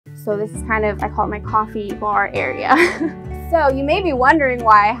So this is kind of, I call it my coffee bar area. So you may be wondering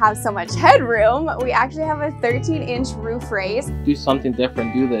why I have so much headroom. We actually have a 13-inch roof raise. Do something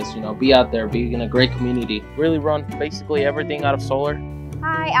different, do this, you know, be out there, be in a great community. Really run basically everything out of solar.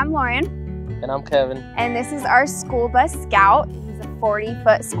 Hi, I'm Lauren. And I'm Kevin. And this is our school bus Scout. He's a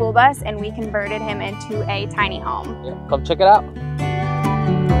 40-foot school bus and we converted him into a tiny home. Yeah, come check it out.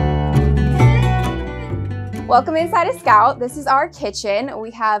 Welcome inside of Skout. This is our kitchen.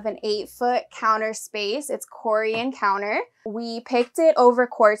 We have an 8-foot counter space. It's Korean counter. We picked it over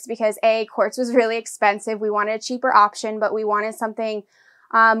quartz because quartz was really expensive. We wanted a cheaper option, but we wanted something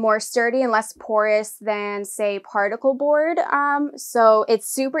more sturdy and less porous than, say, particle board. So it's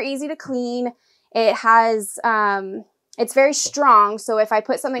super easy to clean. It has, it's very strong. So if I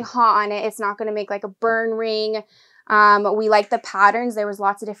put something hot on it, it's not going to make like a burn ring. We like the patterns. There was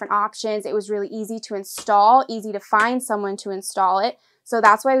lots of different options. It was really easy to install, easy to find someone to install it. So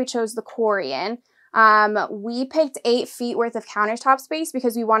that's why we chose the Korean. We picked 8 feet worth of countertop space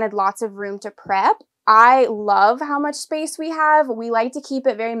because we wanted lots of room to prep. I love how much space we have. We like to keep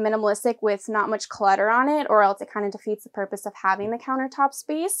it very minimalistic with not much clutter on it, or else it kind of defeats the purpose of having the countertop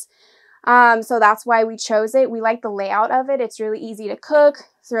space. So that's why we chose it. We like the layout of it. It's really easy to cook,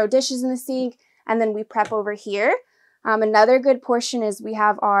 throw dishes in the sink, and then we prep over here. Another good portion is we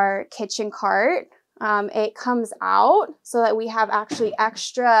have our kitchen cart. It comes out so that we have actually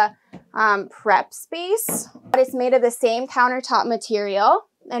extra prep space. But it's made of the same countertop material.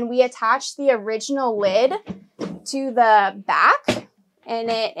 And we attached the original lid to the back. And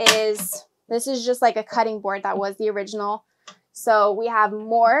this is just like a cutting board that was the original. So we have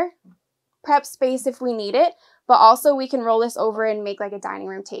more prep space if we need it. But also we can roll this over and make like a dining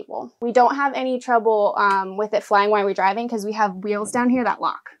room table. We don't have any trouble with it flying while we're driving because we have wheels down here that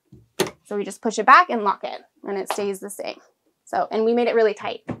lock. So we just push it back and lock it and it stays the same. So, and we made it really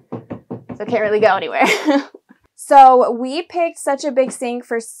tight. So it can't really go anywhere. So we picked such a big sink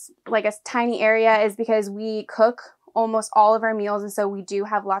for like a tiny area is because we cook almost all of our meals. And so we do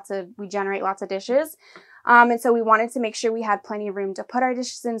have we generate lots of dishes. And so we wanted to make sure we had plenty of room to put our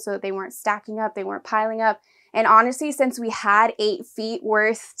dishes in so that they weren't stacking up, they weren't piling up. And honestly, since we had 8 feet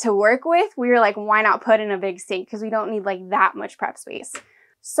worth to work with, we were like, why not put in a big sink? Because we don't need like that much prep space.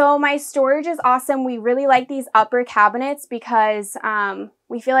 So my storage is awesome. We really like these upper cabinets because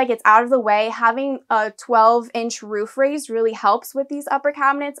we feel like it's out of the way. Having a 12-inch roof raise really helps with these upper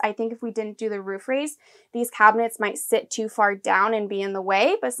cabinets. I think if we didn't do the roof raise, these cabinets might sit too far down and be in the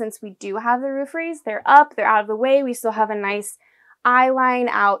way. But since we do have the roof raise, they're up, they're out of the way. We still have a nice eye line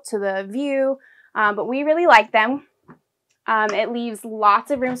out to the view. But we really like them. It leaves lots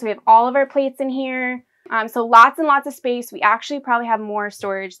of room. So we have all of our plates in here. So lots and lots of space. We actually probably have more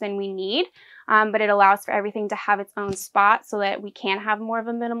storage than we need, but it allows for everything to have its own spot so that we can have more of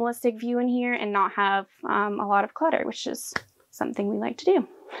a minimalistic view in here and not have a lot of clutter, which is something we like to do.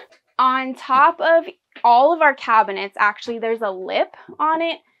 On top of all of our cabinets, actually, there's a lip on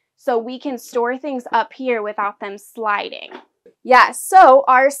it so we can store things up here without them sliding. Yeah, so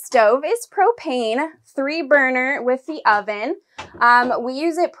our stove is propane, 3-burner with the oven. We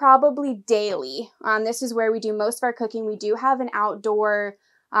use it probably daily. This is where we do most of our cooking. We do have an outdoor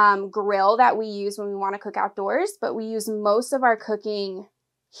grill that we use when we want to cook outdoors, but we use most of our cooking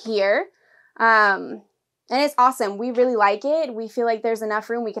here. And it's awesome. We really like it. We feel like there's enough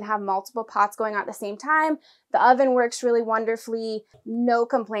room. We can have multiple pots going at the same time. The oven works really wonderfully. No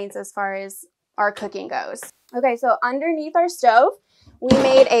complaints as far as our cooking goes. Okay, so underneath our stove, we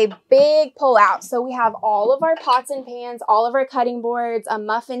made a big pull out. So we have all of our pots and pans, all of our cutting boards, a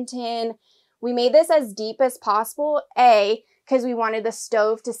muffin tin. We made this as deep as possible, A, because we wanted the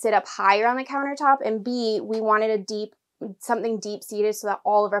stove to sit up higher on the countertop, and B, we wanted something deep seated so that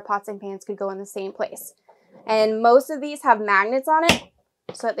all of our pots and pans could go in the same place. And most of these have magnets on it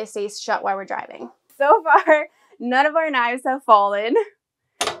so that they stay shut while we're driving. So far, none of our knives have fallen.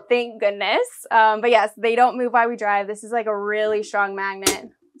 Thank goodness. But yes, they don't move while we drive. This is like a really strong magnet.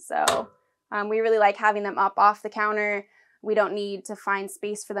 So we really like having them up off the counter. We don't need to find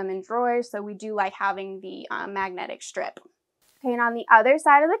space for them in drawers. So we do like having the magnetic strip. Okay, and on the other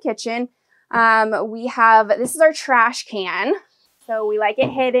side of the kitchen, this is our trash can. So we like it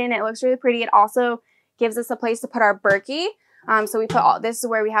hidden. It looks really pretty. It also gives us a place to put our Berkey. So we put this is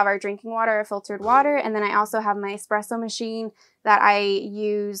where we have our drinking water, our filtered water. And then I also have my espresso machine that I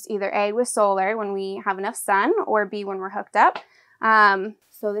use either A, with solar when we have enough sun, or B, when we're hooked up.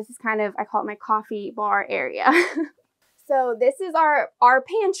 So this is kind of, I call it my coffee bar area. So this is our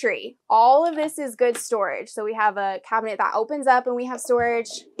pantry. All of this is good storage. So we have a cabinet that opens up and we have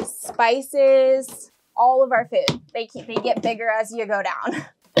storage, spices, all of our food. They get bigger as you go down.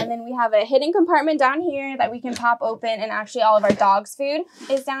 And then we have a hidden compartment down here that we can pop open, and actually all of our dog's food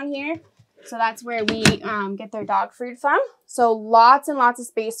is down here. So that's where we get their dog food from. So lots and lots of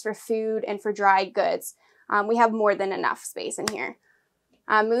space for food and for dried goods. We have more than enough space in here.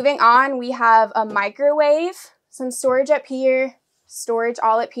 Moving on, we have a microwave, some storage up here, storage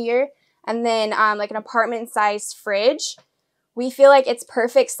all up here, and then like an apartment-sized fridge. We feel like it's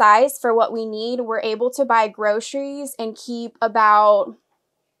perfect size for what we need. We're able to buy groceries and keep about,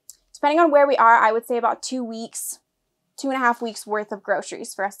 depending on where we are, I would say about 2 weeks, 2.5 weeks worth of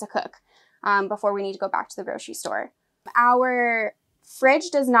groceries for us to cook before we need to go back to the grocery store. Our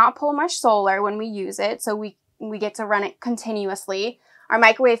fridge does not pull much solar when we use it, so we get to run it continuously. Our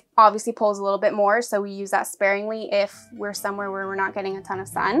microwave obviously pulls a little bit more, so we use that sparingly if we're somewhere where we're not getting a ton of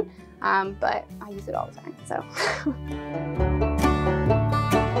sun, but I use it all the time, so.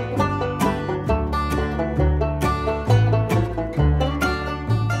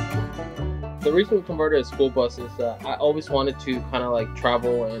 The reason we converted a school bus is I always wanted to kind of like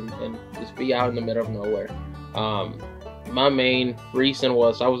travel and just be out in the middle of nowhere. My main reason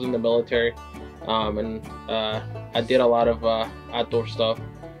was I was in the military, and I did a lot of outdoor stuff,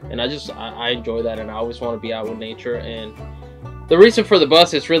 and I enjoy that, and I always want to be out with nature. And the reason for the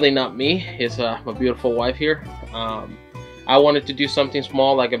bus is really not me, it's my beautiful wife here. I wanted to do something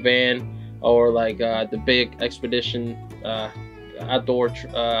small like a van or like the big expedition outdoor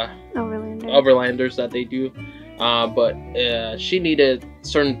overlanders that they do, but she needed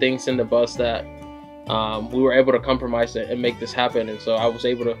certain things in the bus that we were able to compromise it and make this happen. And so I was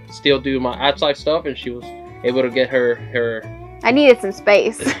able to still do my outside stuff, and she was able to get her I needed some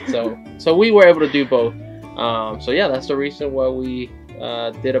space. so we were able to do both. So yeah, that's the reason why we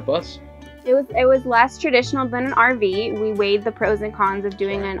did a bus. It was less traditional than an RV. We weighed the pros and cons of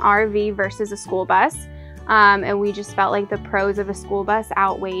doing an RV versus a school bus. And we just felt like the pros of a school bus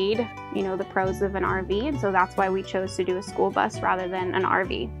outweighed, you know, the pros of an RV. And so that's why we chose to do a school bus rather than an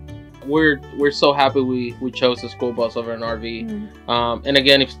RV. We're so happy we chose a school bus over an RV. Mm-hmm. And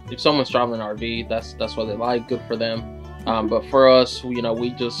again, if someone's traveling an RV, that's what they like, good for them. But for us, you know,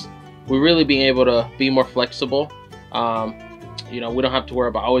 we really being able to be more flexible. You know, we don't have to worry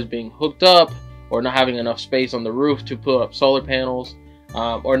about always being hooked up or not having enough space on the roof to put up solar panels,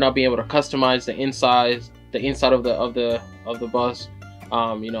 or not being able to customize the inside of the bus.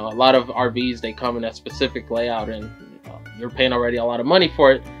 You know, a lot of RVs, they come in a specific layout, and you're paying already a lot of money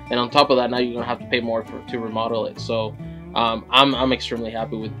for it, and on top of that, now you're gonna have to pay more to remodel it. So I'm extremely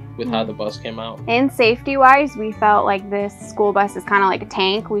happy with how the bus came out. And safety wise, we felt like this school bus is kind of like a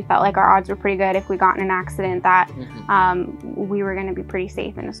tank. We felt like our odds were pretty good if we got in an accident that we were going to be pretty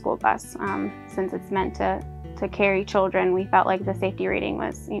safe in a school bus. Since it's meant to carry children, we felt like the safety rating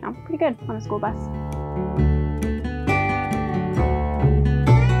was, you know, pretty good on a school bus.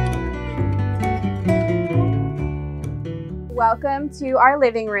 Welcome to our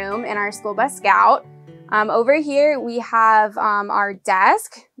living room in our school bus Scout. Over here we have our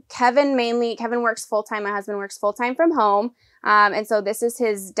desk. Kevin works full-time. My husband works full-time from home. And so this is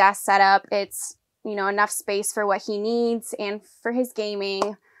his desk setup. It's, you know, enough space for what he needs and for his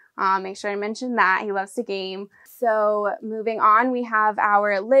gaming. Make sure I mention that. He loves to game. So moving on, we have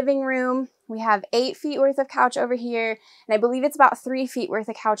our living room. We have 8 feet worth of couch over here. And I believe it's about 3 feet worth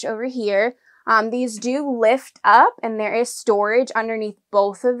of couch over here. These do lift up, and there is storage underneath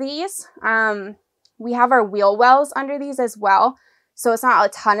both of these. We have our wheel wells under these as well. So it's not a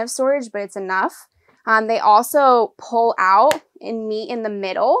ton of storage, but it's enough. They also pull out and meet in the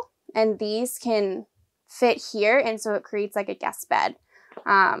middle, and these can fit here. And so it creates like a guest bed.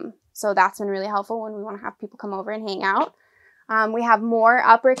 So that's been really helpful when we want to have people come over and hang out. We have more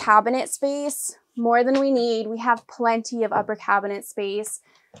upper cabinet space, more than we need. We have plenty of upper cabinet space.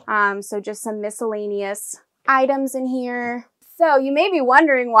 So just some miscellaneous items in here. So you may be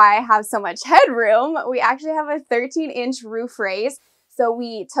wondering why I have so much headroom. We actually have a 13-inch roof raise. So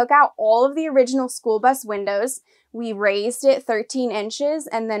we took out all of the original school bus windows. We raised it 13 inches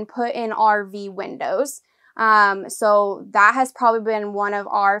and then put in RV windows. So that has probably been one of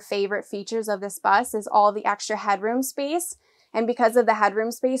our favorite features of this bus, is all the extra headroom space. And because of the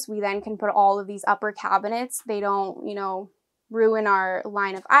headroom space, we then can put all of these upper cabinets. They don't, you know, ruin our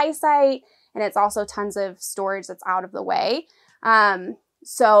line of eyesight. And it's also tons of storage that's out of the way.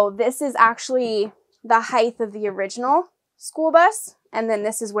 So this is actually the height of the original school bus, and then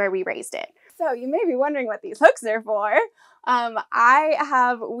this is where we raised it. So you may be wondering what these hooks are for.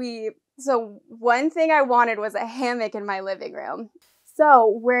 So one thing I wanted was a hammock in my living room.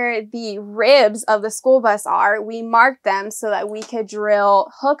 So where the ribs of the school bus are, we marked them so that we could drill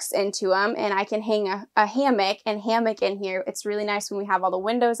hooks into them, and I can hang a hammock in here. It's really nice when we have all the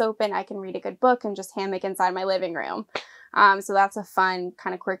windows open. I can read a good book and just hammock inside my living room. So that's a fun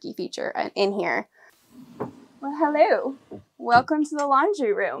kind of quirky feature in here. Well, hello. Welcome to the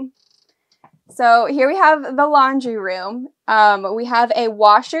laundry room. So here we have the laundry room. We have a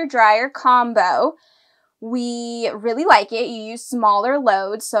washer dryer combo. We really like it. You use smaller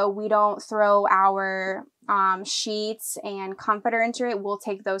loads, so we don't throw our sheets and comforter into it. We'll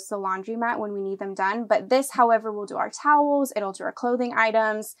take those to the laundromat when we need them done. But this, however, will do our towels, it'll do our clothing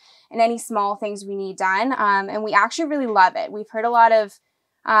items, and any small things we need done. And we actually really love it. We've heard a lot of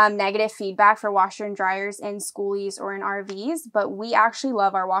negative feedback for washer and dryers in Skoolies or in RVs, but we actually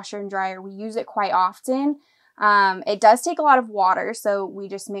love our washer and dryer. We use it quite often. It does take a lot of water, so we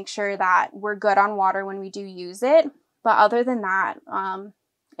just make sure that we're good on water when we do use it. But other than that,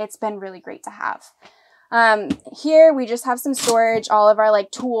 it's been really great to have. Here we just have some storage, all of our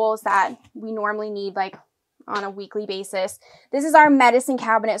like tools that we normally need like on a weekly basis. This is our medicine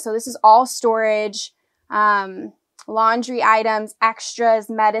cabinet, so this is all storage, laundry items, extras,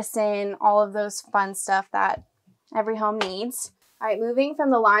 medicine, all of those fun stuff that every home needs. All right, moving from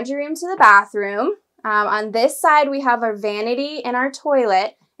the laundry room to the bathroom. On this side, we have our vanity and our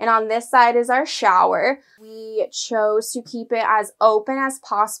toilet, and on this side is our shower. We chose to keep it as open as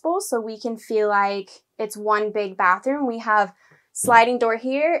possible so we can feel like it's one big bathroom. We have sliding door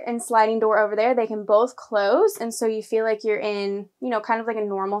here and sliding door over there. They can both close, and so you feel like you're in, you know, kind of like a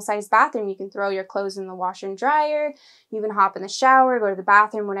normal sized bathroom. You can throw your clothes in the washer and dryer. You can hop in the shower, go to the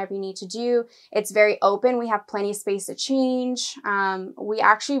bathroom, whatever you need to do. It's very open. We have plenty of space to change. We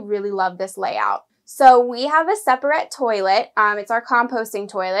actually really love this layout. So we have a separate toilet. It's our composting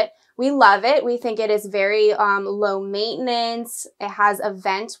toilet. We love it. We think it is very low maintenance. It has a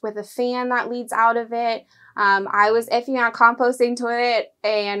vent with a fan that leads out of it. I was iffy on a composting toilet,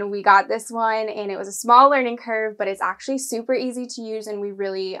 and we got this one, and it was a small learning curve, but it's actually super easy to use, and we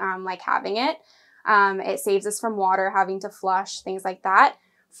really like having it. It saves us from water, having to flush, things like that.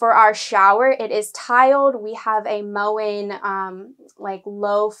 For our shower, it is tiled. We have a Moen like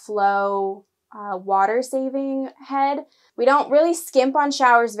low flow water saving head. We don't really skimp on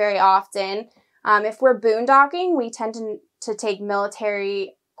showers very often. If we're boondocking, we tend to take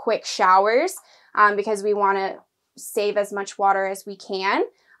military quick showers because we want to save as much water as we can.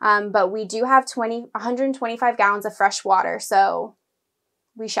 But we do have 125 gallons of fresh water, so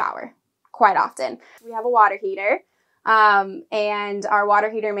we shower quite often. We have a water heater. And our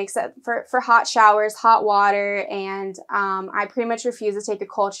water heater makes it for hot showers, hot water, and I pretty much refuse to take a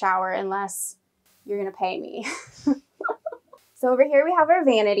cold shower unless you're gonna pay me. So over here we have our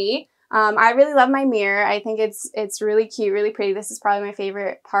vanity. I really love my mirror. I think it's really cute, really pretty. This is probably my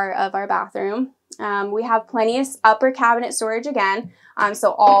favorite part of our bathroom. We have plenty of upper cabinet storage again.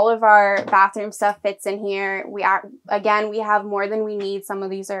 So all of our bathroom stuff fits in here. We have more than we need. Some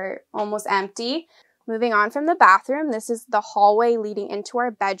of these are almost empty. Moving on from the bathroom, this is the hallway leading into our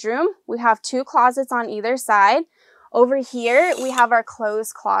bedroom. We have 2 closets on either side. Over here, we have our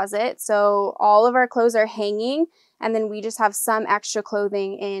clothes closet. So all of our clothes are hanging, and then we just have some extra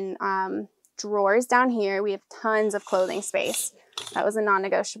clothing in drawers down here. We have tons of clothing space. That was a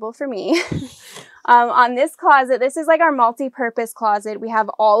non-negotiable for me. On this closet, this is like our multi-purpose closet. We have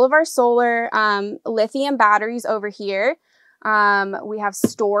all of our solar lithium batteries over here. We have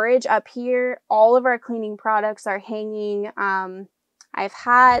storage up here. All of our cleaning products are hanging. I have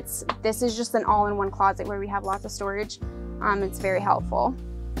hats. This is just an all-in-one closet where we have lots of storage. It's very helpful.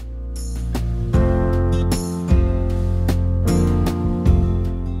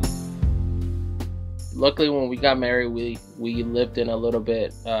 Luckily, when we got married, we lived in a little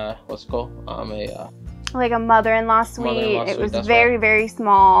bit, what's it called? Like a mother-in-law suite. It was very, very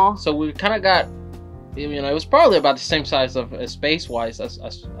small. So we kind of got, you know, it was probably about the same size of space-wise as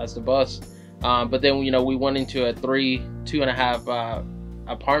the bus. But then, you know, we went into a 2.5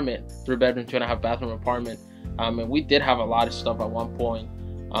 apartment, 3-bedroom, 2.5 bathroom apartment. And we did have a lot of stuff at one point.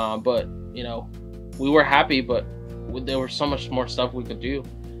 But, you know, we were happy, but there was so much more stuff we could do.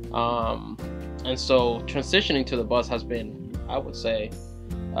 And so transitioning to the bus has been, I would say,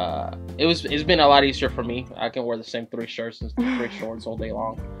 it's been a lot easier for me. I can wear the same 3 shirts and 3 shorts all day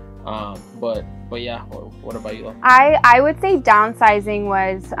long. But yeah, what about you? I would say downsizing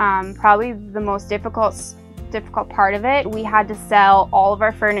was probably the most difficult part of it. We had to sell all of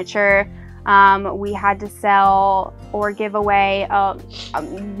our furniture. We had to sell or give away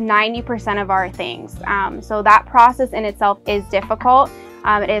 90% of our things. So that process in itself is difficult.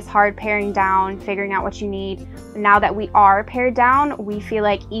 It is hard paring down, figuring out what you need. Now that we are pared down, we feel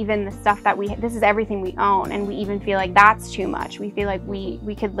like even the stuff that this is everything we own, and we even feel like that's too much. We feel like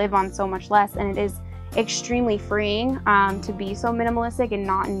we could live on so much less, and it is extremely freeing to be so minimalistic and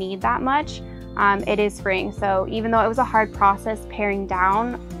not need that much. It is freeing. So even though it was a hard process paring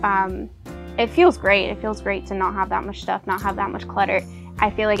down, it feels great. It feels great to not have that much stuff, not have that much clutter. I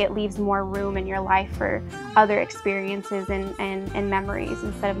feel like it leaves more room in your life for other experiences and memories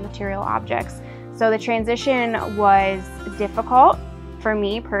instead of material objects. So the transition was difficult for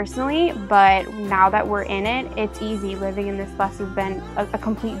me personally, but now that we're in it, it's easy. Living in this bus has been a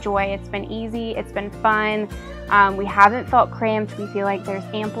complete joy. It's been easy, it's been fun. We haven't felt cramped. We feel like there's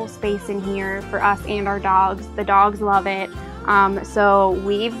ample space in here for us and our dogs. The dogs love it. So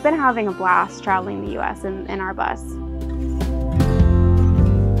we've been having a blast traveling the US in our bus.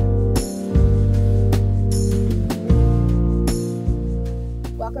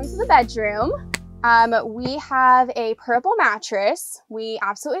 Welcome to the bedroom. We have a purple mattress. We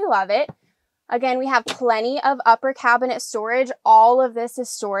absolutely love it. Again, we have plenty of upper cabinet storage. All of this is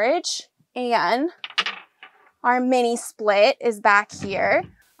storage. And our mini split is back here.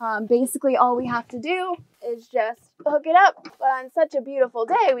 Basically, all we have to do is just hook it up. But on such a beautiful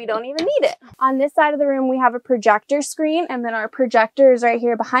day, we don't even need it. On this side of the room, we have a projector screen, and then our projector is right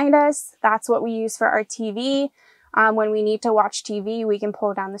here behind us. That's what we use for our TV. When we need to watch TV, we can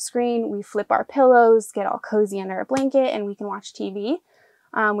pull down the screen, we flip our pillows, get all cozy under a blanket, and we can watch TV.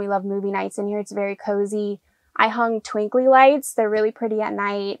 We love movie nights in here. It's very cozy. I hung twinkly lights. They're really pretty at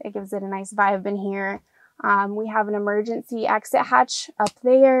night. It gives it a nice vibe in here. We have an emergency exit hatch up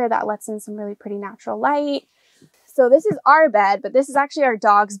there that lets in some really pretty natural light. So this is our bed, but this is actually our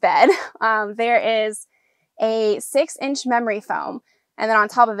dog's bed. There is a 6-inch memory foam. And then on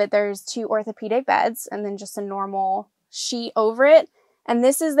top of it, there's 2 orthopedic beds and then just a normal sheet over it. And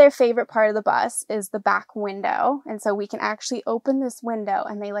this is their favorite part of the bus, is the back window. And so we can actually open this window,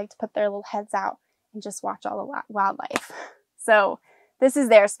 and they like to put their little heads out and just watch all the wildlife. So this is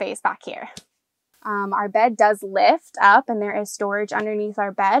their space back here. Our bed does lift up, and there is storage underneath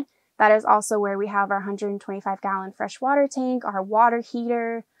our bed. That is also where we have our 125-gallon fresh water tank, our water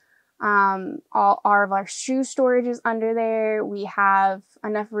heater. All of our shoe storage is under there. We have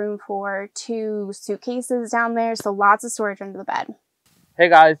enough room for 2 suitcases down there, so lots of storage under the bed. Hey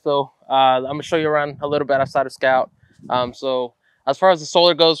guys, so I'm gonna show you around a little bit outside of Skout. So as far as the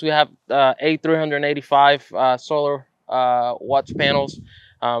solar goes, we have A385 solar watts panels.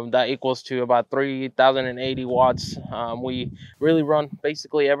 That equals to about 3,080 watts. We really run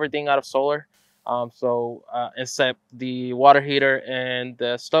basically everything out of solar. Except the water heater and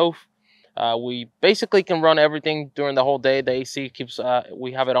the stove. We basically can run everything during the whole day. The AC keeps,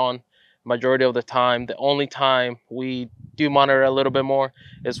 we have it on majority of the time. The only time we do monitor a little bit more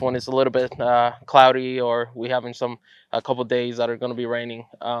is when it's a little bit cloudy, or we having a couple days that are going to be raining.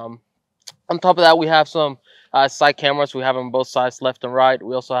 On top of that, we have some side cameras. We have them on both sides, left and right.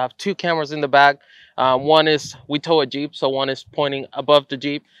 We also have 2 cameras in the back. One is, we tow a Jeep, so one is pointing above the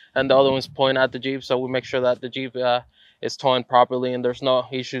Jeep, and the other one is pointing at the Jeep. So we make sure that the Jeep is towing properly and there's no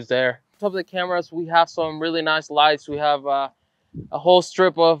issues there. On top of the cameras, we have some really nice lights. We have a whole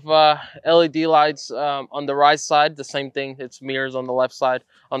strip of LED lights on the right side. The same thing, it's mirrors on the left side.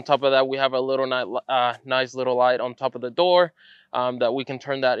 On top of that, we have a little nice little light on top of the door that we can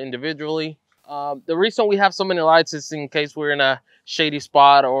turn that individually. The reason we have so many lights is in case we're in a shady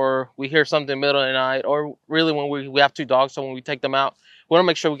spot, or we hear something in the middle of the night, or really when we have 2 dogs, so when we take them out, we want to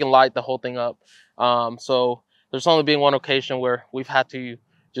make sure we can light the whole thing up. So there's only been one occasion where we've had to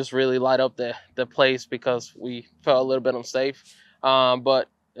just really light up the place because we felt a little bit unsafe. Other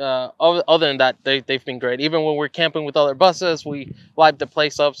than that, they've been great. Even when we're camping with other buses, we light the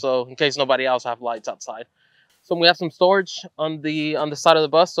place up, so in case nobody else have lights outside. So we have some storage on the side of the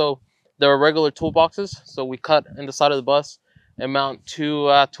bus. So there are regular toolboxes. So we cut in the side of the bus and mount 2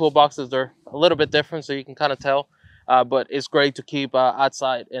 toolboxes. They're a little bit different, so you can kind of tell. But it's great to keep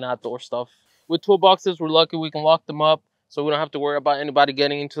outside and outdoor stuff. With toolboxes, we're lucky we can lock them up, so we don't have to worry about anybody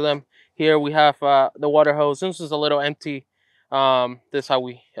getting into them. Here we have the water hose. This is a little empty. This is how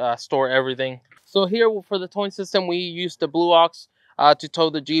we store everything. So here for the towing system, we use the Blue Ox to tow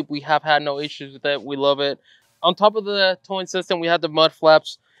the Jeep. We have had no issues with it. We love it. On top of the towing system, we have the mud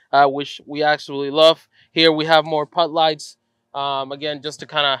flaps, which we absolutely love. Here we have more putt lights, again, just to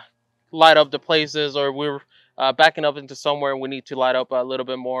kind of light up the places, or we're backing up into somewhere and we need to light up a little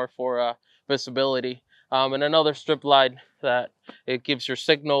bit more for visibility. And another strip light that it gives your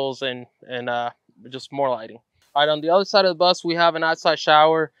signals and just more lighting. All right, on the other side of the bus, we have an outside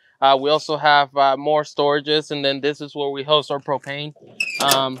shower. We also have more storages, and then this is where we host our propane.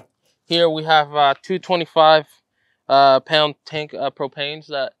 Here we have 225 pound tank propanes.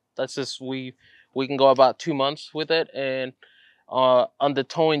 That's just we can go about 2 months with it. And on the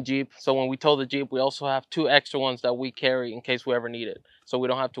towing Jeep, so when we tow the Jeep, we also have 2 extra ones that we carry in case we ever need it, so we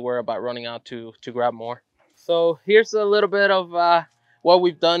don't have to worry about running out to grab more. So here's a little bit of what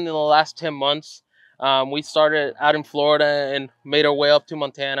we've done in the last 10 months. We started out in Florida and made our way up to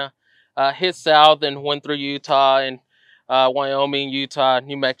Montana, hit south and went through Utah and Wyoming, Utah,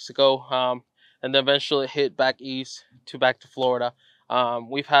 New Mexico, and then eventually hit back east back to Florida.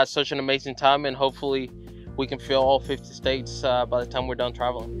 We've had such an amazing time, and hopefully we can feel all 50 states by the time we're done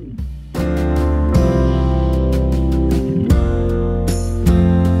traveling.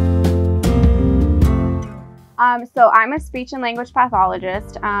 So I'm a speech and language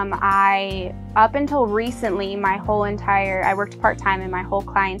pathologist. Up until recently, I worked part-time and my whole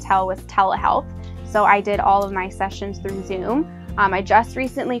clientele was telehealth. So I did all of my sessions through Zoom. I just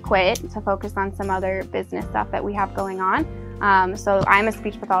recently quit to focus on some other business stuff that we have going on. So I'm a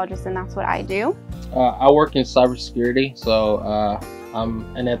speech pathologist and that's what I do. I work in cybersecurity, so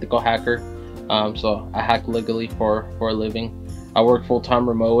I'm an ethical hacker. So I hack legally for a living. I work full-time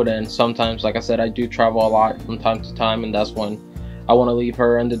remote, and sometimes, like I said, I do travel a lot from time to time, and that's when I want to leave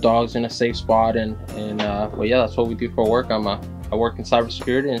her and the dogs in a safe spot. Well, yeah, that's what we do for work. I work in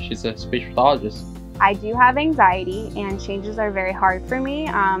cybersecurity, and she's a speech pathologist. I do have anxiety, and changes are very hard for me.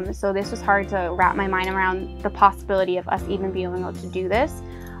 So this was hard to wrap my mind around the possibility of us even being able to do this.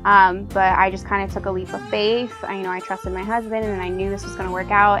 But I just kind of took a leap of faith. I trusted my husband, and I knew this was going to work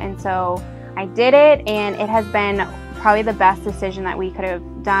out, and so I did it, and it has been probably the best decision that we could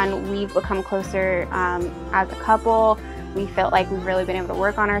have done. We've become closer as a couple. We felt like we've really been able to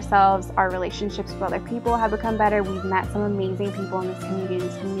work on ourselves. Our relationships with other people have become better. We've met some amazing people in this community.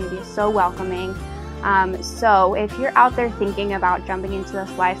 This community is so welcoming. So if you're out there thinking about jumping into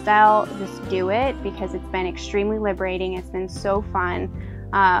this lifestyle, just do it, because it's been extremely liberating. It's been so fun.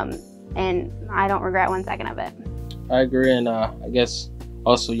 And I don't regret 1 second of it. I agree, and I guess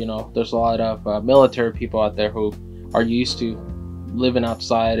also, there's a lot of military people out there who are used to living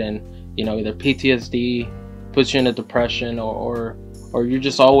outside, and either PTSD puts you in a depression, or you're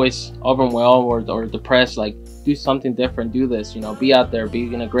just always overwhelmed or depressed. Like, do something different, do this, be out there,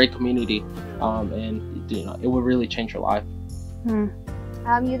 be in a great community, and it will really change your life.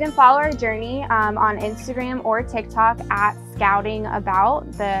 You can follow our journey on Instagram or TikTok at Scouting About.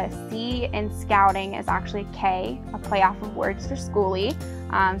 The C in Scouting is actually K, a play off of words for Skoolie.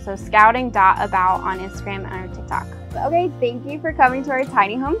 So scouting.about on Instagram and TikTok. Okay, thank you for coming to our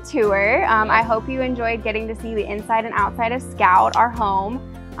tiny home tour. I hope you enjoyed getting to see the inside and outside of Skout, our home.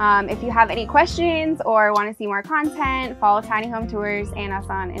 If you have any questions or want to see more content, follow Tiny Home Tours and us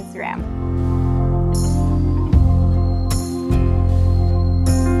on Instagram.